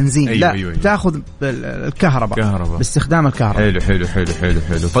على البنزين. أيوة. تاخذ الكهرباء باستخدام الكهرباء. حلو.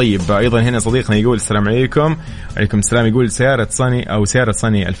 طيب أيضا هنا صديقنا يقول السلام عليكم. عليكم السلام. يقول سيارة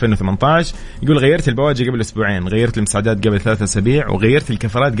صني 2018، يقول غيرت البواجي قبل أسبوعين، غيرت المساعدات قبل 3 أسابيع، وغيرت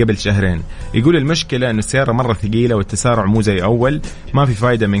الكفرات قبل 2 شهر. يقول المشكلة إنه السيارة مرة ثقيلة والتسارع مو زي أول، ما في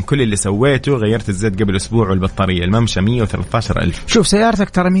فايدة من كل اللي سويته. غيرت الزيت قبل أسبوع والبطارية الممشى 113,000. شوف سيارتك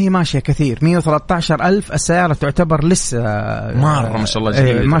ترى ما هي ماشية كثير، 113,000. السيارة تعتبر لسه مرة ما شاء الله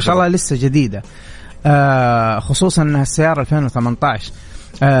جديدة. ما شاء الله لسه جديدة، خصوصا أنها السيارة 2018.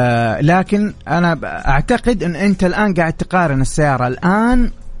 لكن أنا أعتقد أن أنت الآن قاعد تقارن السيارة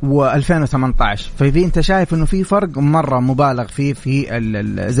الآن و2018، ففي أنت شايف أنه في فرق مرة مبالغ فيه في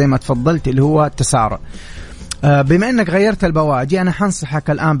زي ما تفضلت اللي هو التسارع. بما أنك غيرت البواجي، أنا حنصحك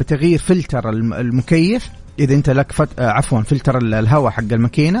الآن بتغيير فلتر المكيف إذا أنت لك فلتر الهواء حق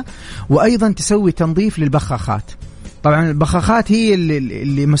الماكينة، وأيضا تسوي تنظيف للبخاخات. طبعا البخاخات هي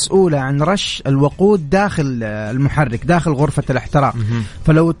اللي مسؤولة عن رش الوقود داخل المحرك، داخل غرفة الاحتراق.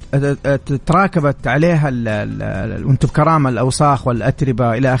 فلو تراكبت عليها وانتم بكرامة الأوساخ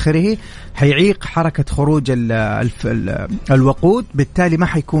والأتربة إلى آخره، حيعيق حركة خروج الوقود، بالتالي ما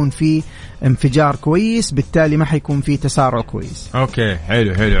حيكون فيه انفجار كويس، بالتالي ما حيكون فيه تسارع كويس. اوكي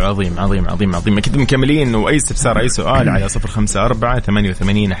حلو عظيم. اكيد مكملين، واي استفسار اي سؤال على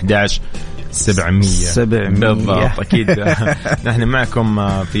 0548811700 بالضبط. اكيد نحن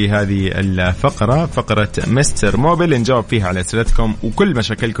معكم في هذه الفقرة، فقرة مستر موبل، نجاوب فيها على اسئلتكم وكل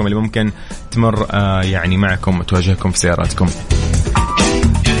مشاكلكم اللي ممكن تمر يعني معكم وتواجهكم في سياراتكم.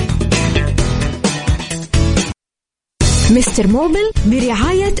 مستر موبل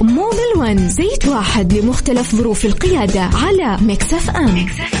برعاية موبل 1، زيت واحد لمختلف ظروف القيادة على ميكس اف ام.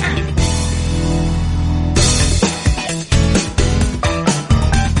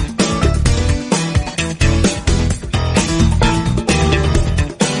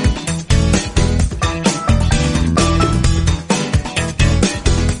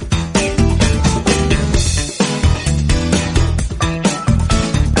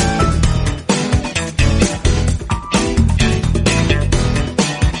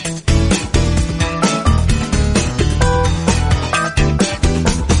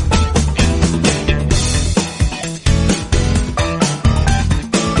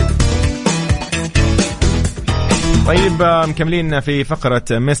 طيب مكملين في فقرة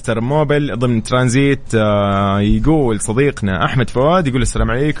مستر موبل ضمن ترانزيت. يقول صديقنا أحمد فؤاد، يقول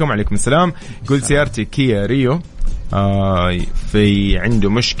السلام عليكم. وعليكم السلام. يقول سيارتي كيا ريو في عنده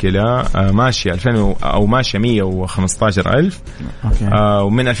مشكلة، ماشية 2000 أو ماشية 115,000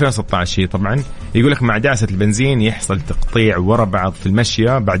 ومن 2016 طبعا. يقول لك مع دعسة البنزين يحصل تقطيع ورا بعض في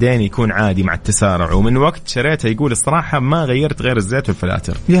المشية، بعدين يكون عادي مع التسارع، ومن وقت شريتها يقول الصراحة ما غيرت غير الزيت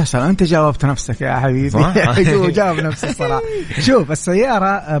والفلاتر. يا سلام، أنت جاوبت نفسك يا حبيبي. جاوب نفسك الصراحة. شوف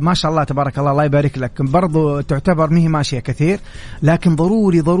السيارة ما شاء الله تبارك الله، الله يبارك لك، برضو تعتبر مهي ماشية كثير، لكن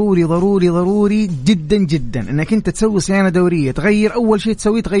ضروري جدا جدا انك انت تسوي صيانة دورية. تغير أول شيء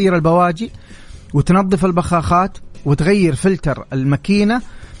تسويه تغير البواجي، وتنظف البخاخات، وتغير فلتر الماكينة،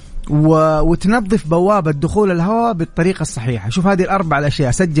 وتنظف بوابة دخول الهواء بالطريقة الصحيحة. شوف هذه ال4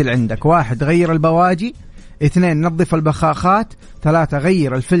 الأشياء، سجل عندك: 1 غير البواجي، 2 نظف البخاخات، 3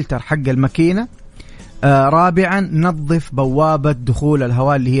 غير الفلتر حق الماكينة، 4 نظف بوابة دخول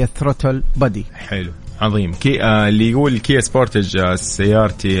الهواء اللي هي الثروتل بادي. حلو عظيم. اللي يقول كيا سبورتج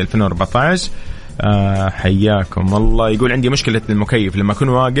سيارتي 2014، حياكم الله. يقول عندي مشكلة المكيف، لما أكون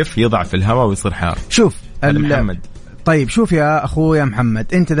واقف يضعف الهواء ويصير حار. شوف محمد. طيب شوف يا أخويا محمد،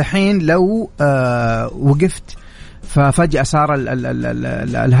 أنت دحين لو وقفت ففجأة صار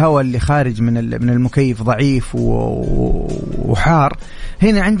الهواء اللي خارج من المكيف ضعيف وحار.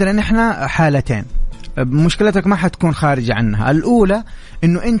 هنا عندنا نحن حالتين، مشكلتك ما حتكون خارجة عنها. الأولى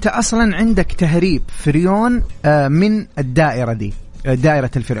إنه أنت أصلا عندك تهريب فريون من الدائرة دي،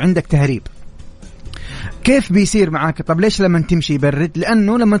 دائرة الفريون عندك تهريب. كيف بيصير معاك؟ طب ليش لما تمشي يبرد؟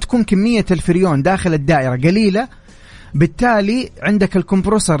 لأنه لما تكون كمية الفريون داخل الدائرة قليلة، بالتالي عندك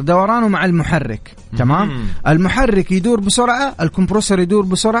الكمبروسر دورانه مع المحرك. تمام. المحرك يدور بسرعة، الكمبروسر يدور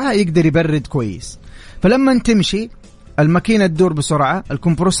بسرعة، يقدر يبرد كويس. فلما تمشي الماكينة تدور بسرعة،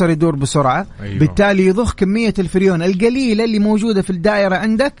 الكمبروسر يدور بسرعة. أيوة. بالتالي يضخ كمية الفريون القليلة اللي موجودة في الدائرة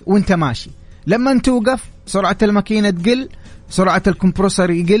عندك وانت ماشي. لما توقف سرعة الماكينة تقل، سرعة الكمبروسر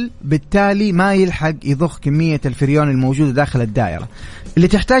يقل، بالتالي ما يلحق يضخ كمية الفريون الموجودة داخل الدائرة. اللي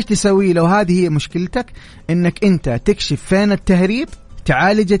تحتاج تسويه لو هذه هي مشكلتك، انك انت تكشف فين التهريب،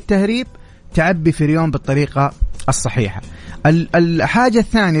 تعالج التهريب، تعبي فريون بالطريقة الصحيحة. الحاجة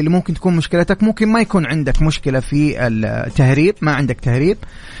الثانية اللي ممكن تكون مشكلتك، ممكن ما يكون عندك مشكلة في التهريب، ما عندك تهريب،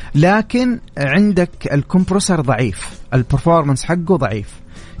 لكن عندك الكمبروسر ضعيف، البرفورمانس حقه ضعيف.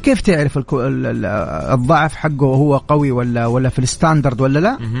 كيف تعرف الضعف حقه هو قوي ولا في الستاندرد ولا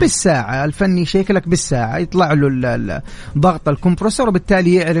لا؟ بالساعة الفني شيكلك بالساعة يطلع له ضغط الكمبروسر،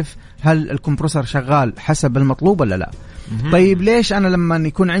 وبالتالي يعرف هل الكمبروسر شغال حسب المطلوب ولا لا. طيب ليش أنا لما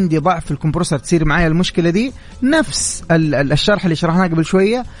يكون عندي ضعف في الكمبروسر تصير معايا المشكلة دي؟ نفس الشرح اللي شرحناه قبل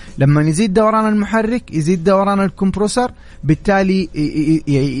شوية، لما يزيد دوران المحرك يزيد دوران الكمبروسر، بالتالي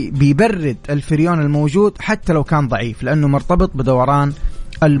بيبرد الفريون الموجود حتى لو كان ضعيف، لأنه مرتبط بدوران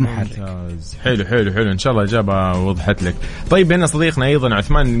المحرك. ممتاز. حلو حلو حلو، إن شاء الله إجابة وضحت لك. طيب هنا صديقنا أيضا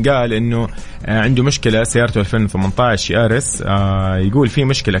عثمان قال إنه عنده مشكلة سيارته 2018 يارس، يقول في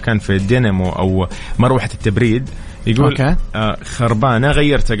مشكلة كان في الدينامو أو مروحة التبريد، يقول خربانة،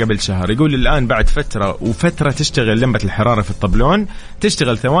 غيرتها قبل شهر. يقول الآن بعد فترة تشتغل لمبة الحرارة في الطبلون،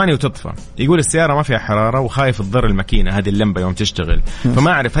 تشتغل ثواني وتطفى. يقول السيارة ما فيها حرارة وخايف تضر الماكينة هذه اللمبة يوم تشتغل،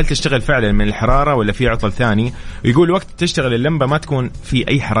 فما أعرف هل تشتغل فعلا من الحرارة ولا في عطل ثاني. ويقول وقت تشتغل اللمبة ما تكون في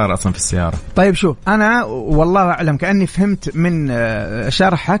أي حرارة أصلا في السيارة. طيب شوف، أنا والله أعلم كأني فهمت من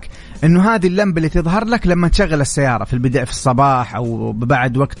شرحك إنه هذه اللمبة اللي تظهر لك لما تشغل السيارة في البداية في الصباح أو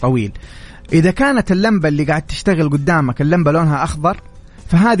بعد وقت طويل. إذا كانت اللمبة اللي قاعد تشتغل قدامك اللمبة لونها أخضر،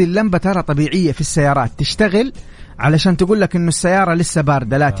 فهذه اللمبة ترى طبيعية في السيارات تشتغل علشان تقول لك إنه السيارة لسه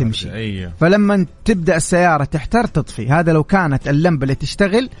باردة لا تمشي. أيه. فلما تبدأ السيارة تحتار تطفي. هذا لو كانت اللمبة اللي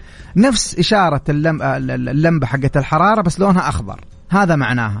تشتغل نفس إشارة اللمبة حقت الحرارة بس لونها أخضر، هذا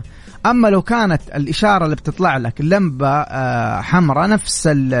معناها. أما لو كانت الإشارة اللي بتطلع لك اللمبة حمراء، نفس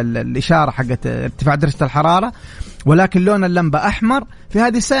الإشارة حقت ارتفاع درجة الحرارة ولكن لون اللمبة أحمر، في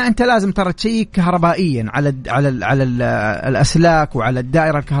هذه الساعة أنت لازم ترى تشيك كهربائيا على الأسلاك وعلى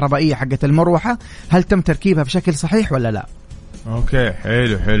الدائرة الكهربائية حقت المروحة، هل تم تركيبها بشكل صحيح ولا لا. أوكي،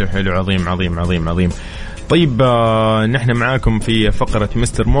 حلو حلو حلو، عظيم عظيم عظيم عظيم. طيب نحن معاكم في فقرة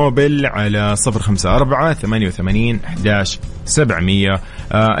مستر موبل على 0548811700.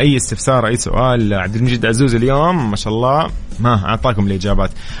 أي استفسار أي سؤال. عبد المجيد عزوز اليوم ما شاء الله ما أعطاكم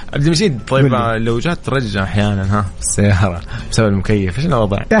الإجابات. عبد المجيد طيب لو جات رجة أحيانا في السيارة بسبب المكيف إيش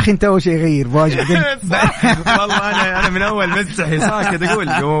الوضع؟ يا أخي أنت أول شيء غير بواجب. والله أنا من أول مستحي ساكت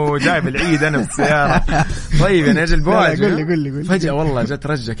أقول جايب العيد أنا بالسيارة. طيب أنا أجل بواجب. قل لي فجأة والله جات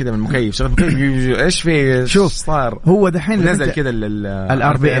رجة كده من المكيف، شغل المكيف إيش في؟ شوف صار هو دحين نزل كده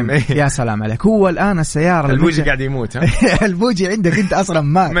الRPM. يا سلام عليك. هو الآن السيارة البوجي قاعد يموت. البوجي عندك أنت أصلا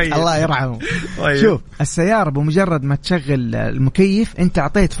مات. الله يرحمه. طيب. شوف السيارة بمجرد ما تشغل المكيف أنت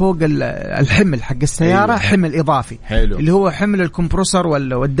أعطيت فوق الحمل حق السيارة. أيوة. حمل إضافي. حلو. اللي هو حمل الكمبروسر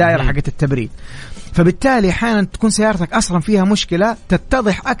والدائرة حقت التبريد. فبالتالي أحيانا تكون سيارتك أصلا فيها مشكلة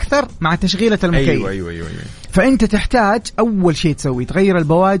تتضح أكثر مع تشغيلة المكيف. أيوة أيوة أيوة أيوة. فأنت تحتاج أول شيء تسوي تغير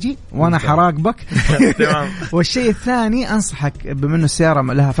البواجي وأنا حراقبك. والشيء الثاني أنصحك بما أنه السيارة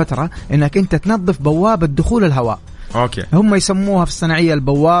لها فترة أنك أنت تنظف بوابة دخول الهواء. أوكي. هم يسموها في الصناعية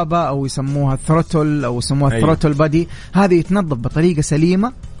البوابة أو يسموها الثروتل أو يسموها الثروتل بادي. هذه يتنظف بطريقة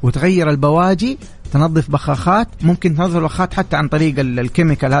سليمة وتغير البواجي، تنظف بخاخات، ممكن تنظف البخاخات حتى عن طريق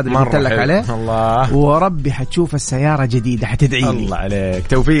الكيميكال هذا اللي قلت لك عليه. الله. وربي حتشوف السيارة جديدة حتدعي لي. الله عليك،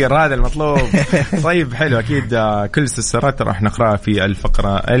 توفير هذا المطلوب. طيب حلو، أكيد كل استفسارات راح نقرأها في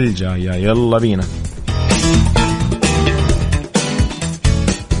الفقرة الجاية. يلا بينا.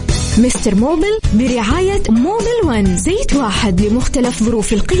 مستر موبل برعاية موبل 1، زيت واحد لمختلف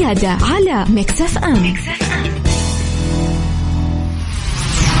ظروف القيادة على ميكس اف ام.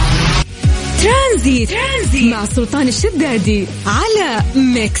 ترانزيت مع سلطان الشدادي على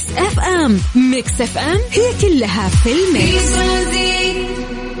ميكس اف ام. ميكس اف ام هي كلها في الميكس.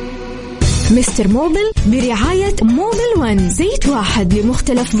 مستر موبل برعاية موبل 1، زيت واحد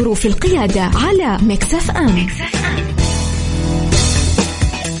لمختلف ظروف القيادة على ميكس اف ام.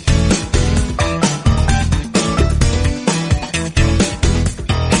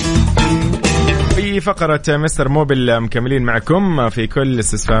 في فقرة مستر موبل مكملين معكم في كل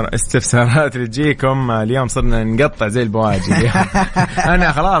استفسارات اللي تجيكم. اليوم صرنا نقطع زي البواجي.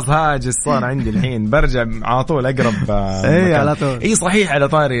 أنا خلاص هاجس صار عندي الحين، برجع على طول أقرب إيه على طول. إيه صحيح، على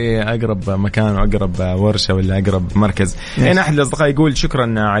طاري أقرب مكان وأقرب ورشة ولا أقرب مركز. هنا أحد الأصدقاء يقول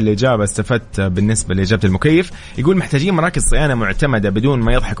شكرا على الإجابة، استفدت بالنسبة لإجابة المكيف. يقول محتاجين مراكز صيانة معتمدة بدون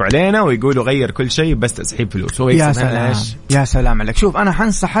ما يضحكوا علينا ويقولوا غير كل شيء بس تسحيب فلوس. يا سلام يا سلام عليك. شوف أنا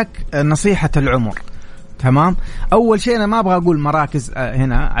حنصحك نصيحة العمر، تمام؟ أول شيء أنا ما أبغى أقول مراكز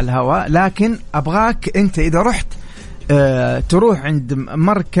هنا على الهواء، لكن أبغاك أنت إذا رحت تروح عند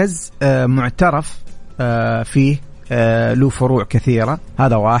مركز معترف فيه له فروع كثيرة،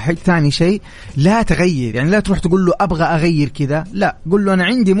 هذا واحد. ثاني شيء لا تغير، يعني لا تروح تقول له أبغى أغير كذا، لا، قل له أنا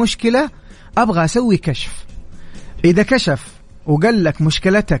عندي مشكلة أبغى أسوي كشف. إذا كشف وقال لك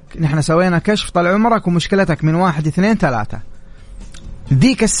مشكلتك، نحن سوينا كشف طال عمرك ومشكلتك من 1 2 3،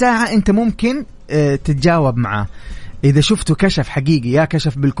 ذيك الساعة أنت ممكن تتجاوب معاه. إذا شفته كشف حقيقي، يا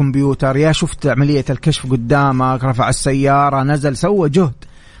كشف بالكمبيوتر، يا شفت عملية الكشف قدامك، رفع السيارة، نزل، سوى جهد.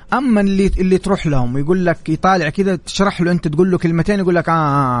 أما اللي تروح لهم ويقول لك يطالع كذا، تشرح له أنت، تقول له كلمتين يقول لك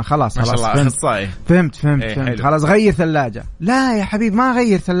خلاص ما شاء الله فهمت خلاص غير ثلاجة. لا يا حبيب ما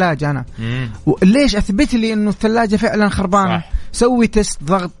غير ثلاجة أنا. ليش؟ أثبت لي إنه الثلاجة فعلا خربانة. سوي تست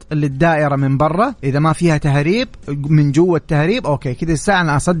ضغط للدائرة من برا، إذا ما فيها تهريب، من جوا التهريب أوكي كده الساعة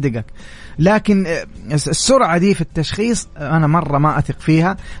أنا أصدقك. لكن السرعة دي في التشخيص أنا مرة ما أثق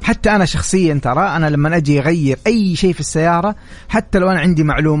فيها. حتى أنا شخصيا ترى أنا لما أجي أغير أي شيء في السيارة، حتى لو أنا عندي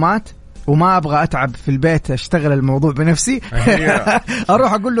معلومات وما أبغى أتعب في البيت أشتغل الموضوع بنفسي،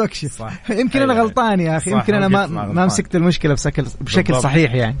 أروح أقول له أكشف. يمكن أنا غلطان يا أخي، يمكن أنا ما مسكت المشكلة بشكل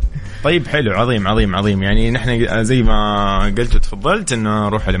صحيح يعني. طيب حلو، عظيم عظيم عظيم. يعني نحن زي ما قلت وتفضلت إنه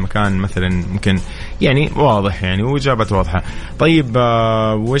نروح لمكان مثلا ممكن يعني واضح يعني وإجابة واضحة. طيب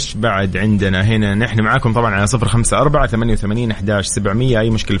وش بعد عندنا هنا؟ نحن معاكم طبعا على 0548811700. أي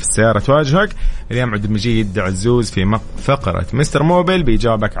مشكلة في السيارة تواجهك اليوم عبد المجيد عزوز في فقرة مستر موبل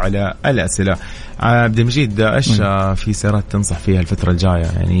بيجابك على الأسئلة. عبد المجيد إيش في سيارات تنصح فيها الفترة الجاية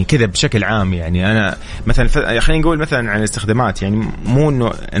يعني كذا بشكل عام؟ يعني أنا مثلا خلينا نقول مثلا عن الاستخدامات، يعني مو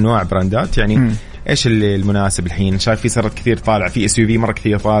أنواع براندات، يعني إيش اللي المناسب الحين؟ شايف في سيارات كثير طالع، في SUV مرة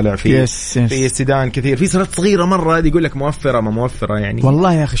كثير طالع، في سيدان كثير، في سيارات صغيرة مرة هذه يقول لك موفرة ما موفرة يعني.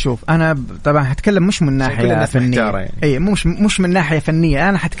 والله يا أخي شوف أنا طبعا هتكلم مش من ناحية فنية يعني. أي مش من ناحية فنية،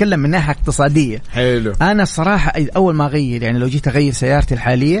 أنا هتكلم من ناحية اقتصادية. حلو. أنا الصراحة أول ما أغير، يعني لو جيت أغير سيارتي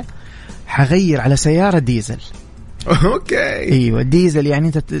الحالية حغير على سيارة ديزل. أوكي. أيوة ديزل، يعني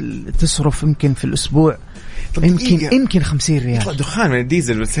أنت تصرف يمكن في الأسبوع يمكن 50 ريال. يطلع دخان من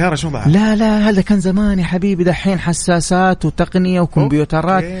الديزل والسيارة شو ضعها؟ لا هذا كان زمان يا حبيبي، دحين حساسات وتقنية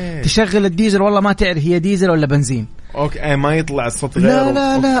وكمبيوترات. تشغل الديزل والله ما تعرف هي ديزل ولا بنزين. أوكي ما يطلع الصوت غير.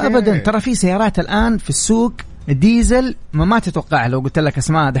 لا أبدا. ترى في سيارات الآن في السوق ديزل ما تتوقع، لو قلت لك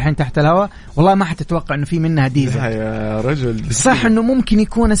اسمها دحين تحت الهواء والله ما حتتوقع انه في منها ديزل. يا رجل صح انه ممكن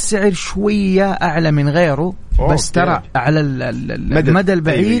يكون السعر شوية اعلى من غيره، بس ترى على المدى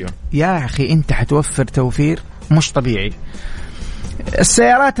البعيد يا اخي انت حتوفر توفير مش طبيعي.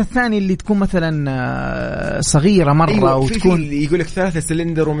 السيارات الثانية اللي تكون مثلا صغيرة مرة، أيوة، وتكون يقولك 3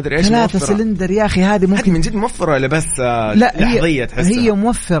 سلندر ومدري ايش. 3 سلندر يا اخي هذه ممكن من جد موفرة ولا بس لحظية تحسها؟ هي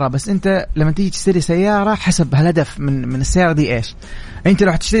موفرة، بس انت لما تيجي تشتري سيارة حسب الهدف من السيارة دي ايش. انت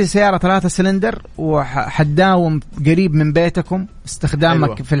لو حتشتري سيارة 3 سلندر وحتداوم قريب من بيتكم، استخدامك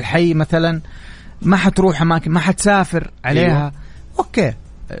أيوة. في الحي مثلا، ما حتروح اماكن، ما حتسافر عليها. أيوة. اوكي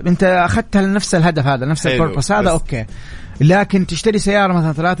انت اخذتها لنفس الهدف هذا، نفس البربس هذا، اوكي. لكن تشتري سيارة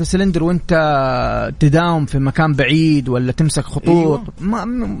مثلا 3 سلندر وانت تداوم في مكان بعيد ولا تمسك خطوط، أيوة.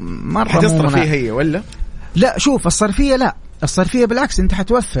 مرة حتصرف فيها هي ولا لا؟ شوف الصرفية، لا الصرفية بالعكس انت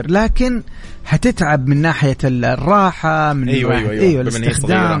حتوفر، لكن حتتعب من ناحية الراحة، من أيوة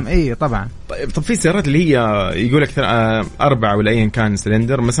الاستخدام. ايوه طبعا. طب في سيارات اللي هي يقولك 4 ولا ايا كان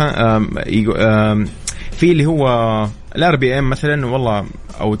سلندر مثلا، في اللي هو الRPM مثلا، والله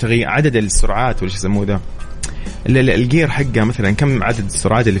او تغيير عدد السرعات ولا شو يسموه ده، الجير حقه مثلا كم عدد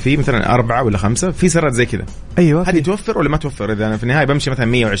السرعات اللي فيه، مثلا 4 ولا 5 في سيارات زي كذا. ايوه هذه توفر ولا ما توفر؟ اذا انا في النهايه بمشي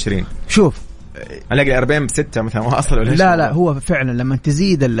مثلا 120، شوف الاقي 40 ب6 مثلا واصل ولا لا هو فعلا لما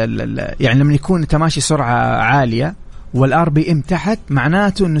تزيد يعني لما يكون تماشي سرعه عاليه والRPM تحت،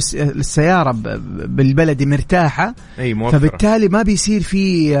 معناته انه السياره بالبلدي مرتاحه، فبالتالي ما بيصير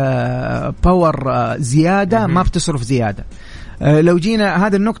في باور زياده، ما بتصرف زياده. لو جينا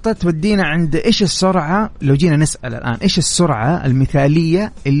هذه النقطة تودينا عند إيش السرعة، لو جينا نسأل الآن إيش السرعة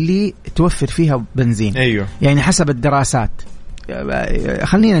المثالية اللي توفر فيها بنزين. أيوه. يعني حسب الدراسات،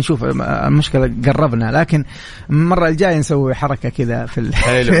 خلينا نشوف، المشكلة قربنا، لكن المرة الجاية نسوي حركة كذا في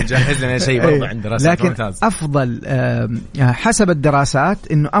حلو، جهز لنا شيء برضه عند دراسات. لكن ممتاز. أفضل حسب الدراسات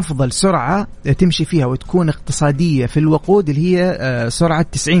إنه أفضل سرعة تمشي فيها وتكون اقتصادية في الوقود اللي هي سرعة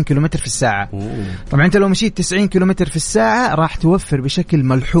 90 كيلومتر في الساعة. طبعا أنت لو مشيت 90 كيلومتر في الساعة راح توفر بشكل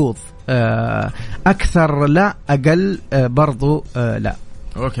ملحوظ، أكثر لا، أقل برضو لا.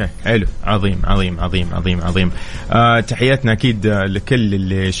 اوكي حلو، عظيم عظيم عظيم عظيم عظيم. تحياتنا اكيد لكل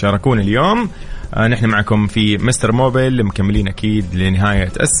اللي شاركونا اليوم. نحن معكم في مستر موبيل، مكملين اكيد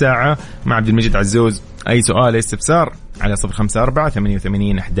لنهايه الساعه مع عبد المجيد عزوز. اي سؤال، اي استفسار على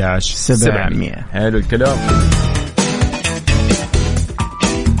 054-88-11-700. حلو الكلام.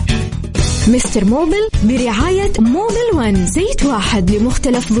 مستر موبيل برعاية موبيل 1، زيت واحد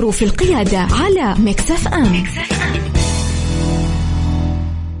لمختلف ظروف القيادة على ميكس اف ام.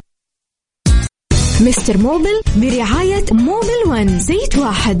 مستر موبيل برعاية موبيل 1، زيت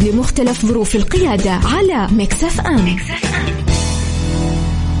واحد لمختلف ظروف القيادة على ميكس اف ام.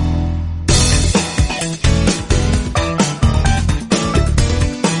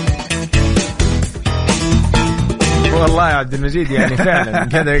 والله يا عبد المجيد يعني فعلا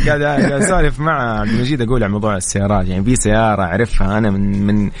قاعد اسولف مع عبد المجيد، اقول على موضوع السيارات. يعني في سيارة اعرفها انا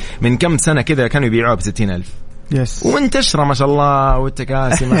من كم سنة كذا كانوا يبيعوها ب60,000 وانتشرة ما شاء الله،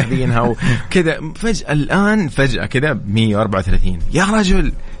 والتكاسي ماخذينها وكذا. فجأة الآن فجأة كذا 134. يا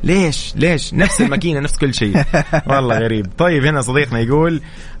رجل ليش نفس الماكينة نفس كل شيء، والله غريب. طيب هنا صديقنا يقول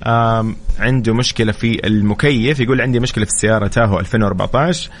عنده مشكلة في المكيف. يقول عندي مشكلة في السيارة تاهو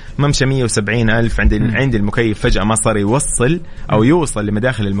 2014 ممشى 170,000. عندي المكيف فجأة ما صار يوصل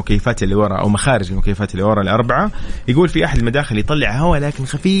لمداخل المكيفات اللي ورا أو مخارج المكيفات اللي ورا الأربعة. يقول في أحد المداخل يطلع هواء لكن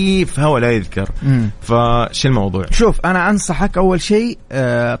خفيف، هواء لا يذكر. فش الموضوع؟ شوف أنا أنصحك أول شيء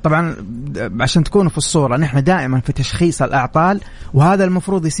طبعا عشان تكونوا في الصورة، نحن دائما في تشخيص الأعطال، وهذا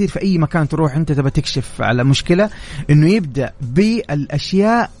المفروض يصير في أي مكان تروح أنت تبى تكشف على مشكلة، إنه يبدأ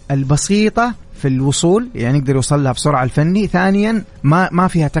بالأشياء البسيطة في الوصول، يعني يقدر يوصل لها بسرعة الفني. ثانيا ما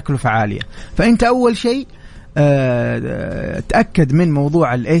فيها تكلفة عالية. فأنت أول شيء تأكد من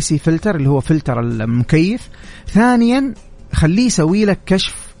موضوع الAC فلتر اللي هو فلتر المكيف. ثانيا خليه يسوي لك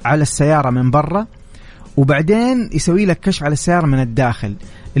كشف على السيارة من برا، وبعدين يسوي لك كشف على السيارة من الداخل.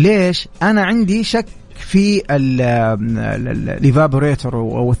 ليش؟ أنا عندي شك في الإيفابوريتور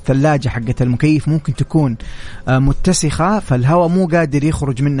أو الثلاجة حقة المكيف ممكن تكون متسخة، فالهواء مو قادر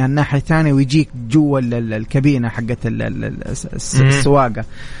يخرج منها الناحية الثانية ويجيك جوا الكابينة حقة السواقة.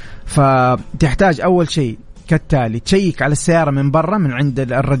 فتحتاج أول شيء كالتالي تشيك على السيارة من برا، من عند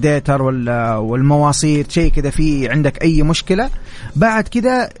الراديتر والمواصير، تشيك إذا في عندك أي مشكلة. بعد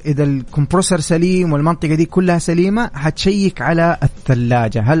كده إذا الكمبروسر سليم والمنطقة دي كلها سليمة، هتشيك على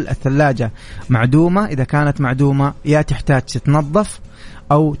الثلاجة. هل الثلاجة معدومة؟ إذا كانت معدومة يا تحتاج تتنظف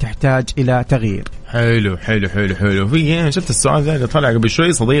أو تحتاج إلى تغيير. حلو حلو حلو حلو. في شفت السؤال ذا اللي طلع قبل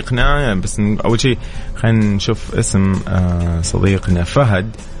شوي صديقنا، بس أول شيء خلينا نشوف اسم صديقنا فهد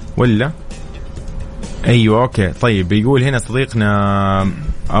ولا ايوه اوكي. طيب يقول هنا صديقنا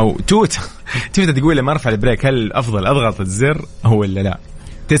او توت تقول لما ارفع البريك هل افضل اضغط الزر ولا لا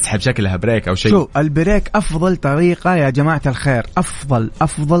تسحب شكلها بريك او شيء؟ شو البريك افضل طريقة يا جماعة الخير،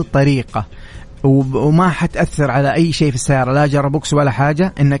 افضل طريقة، وما حتأثر على أي شيء في السيارة، لا جربوكس ولا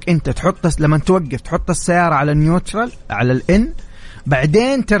حاجة. إنك أنت لما توقف تحط السيارة على النيوترال على الإن،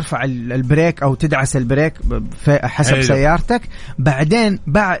 بعدين ترفع البريك أو تدعس البريك حسب سيارتك. بعدين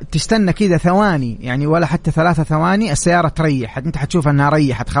تستنى كذا ثواني يعني، ولا حتى 3 ثواني، السيارة تريح، أنت حتشوف أنها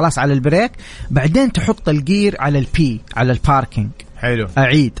ريحت خلاص على البريك. بعدين تحط الجير على البي على الباركينج. حلو.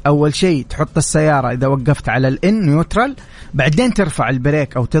 أعيد، أول شيء تحط السيارة إذا وقفت على الإن نيوترال، بعدين ترفع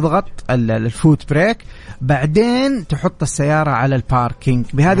البريك أو تضغط الفوت بريك، بعدين تحط السيارة على الباركينج.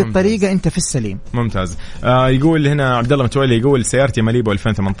 بهذه ممتاز. الطريقة أنت في السليم. ممتاز. يقول هنا عبد الله متولي، يقول سيارتي ماليبو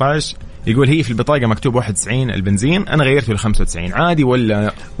 2018، يقول هي في البطاقة مكتوب 91 البنزين، أنا غيرته ل 95، عادي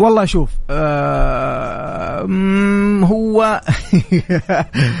ولا؟ والله شوف هو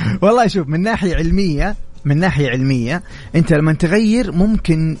والله شوف من ناحية علمية أنت لما تغير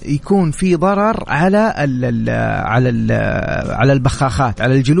ممكن يكون في ضرر على البخاخات،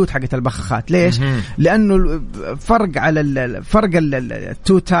 على الجلود حقت البخاخات. ليش؟ لأنه فرق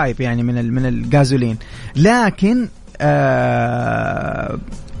التو تايب يعني من الغازولين. لكن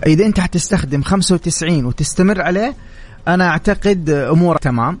إذا أنت هتستخدم 95 وتستمر عليه، أنا أعتقد أمور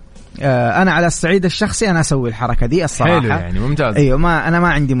تمام. أنا على الصعيد الشخصي أنا أسوي الحركة دي الصراحة. حلو يعني ممتاز. أيوة أنا ما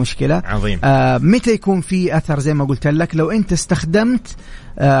عندي مشكلة. عظيم. متى يكون في أثر زي ما قلت لك؟ لو أنت استخدمت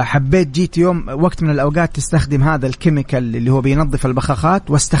حبيت جيت يوم وقت من الأوقات تستخدم هذا الكيميكال اللي هو بينظف البخاخات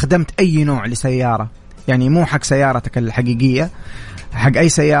واستخدمت أي نوع لسيارة، يعني مو حق سيارتك الحقيقية، حق أي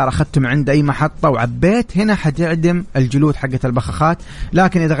سيارة أخذته من عند أي محطة وعبيت، هنا حتعدم الجلود حقة البخاخات.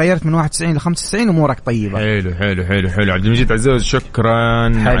 لكن إذا غيرت من 91 ل 95 أمورك طيبة. حلو حلو حلو حلو. عبد المجيد عزوز شكرا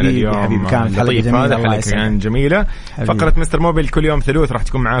على اليوم. حبيبي كانت حلقة جميلة. حلقة كان جميلة. فقرة مستر موبيل كل يوم ثلاث راح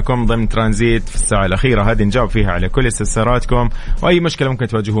تكون معاكم ضمن ترانزيت في الساعة الأخيرة هذه، نجاوب فيها على كل استفساراتكم وأي مشكلة ممكن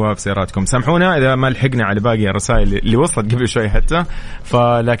تواجهوها في سياراتكم. سامحونا إذا ما لحقنا على باقي الرسائل اللي وصلت قبل شوي حتى،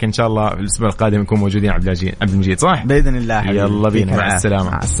 فلكن إن شاء الله الأسبوع القادم نكون موجودين. عبد المجيد صح؟ بإذن الله. يلا بينا، مع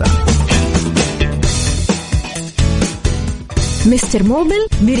السلامة. مستر موبيل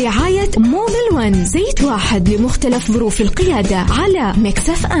برعاية موبيل 1، زيت واحد لمختلف ظروف القيادة على ميكس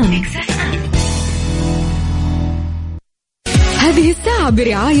اف ام. هذه الساعة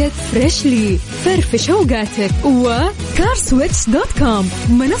برعاية فريشلي، فرفش اوقاتك،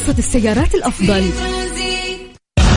 وكارسويتش.com منصة السيارات الأفضل.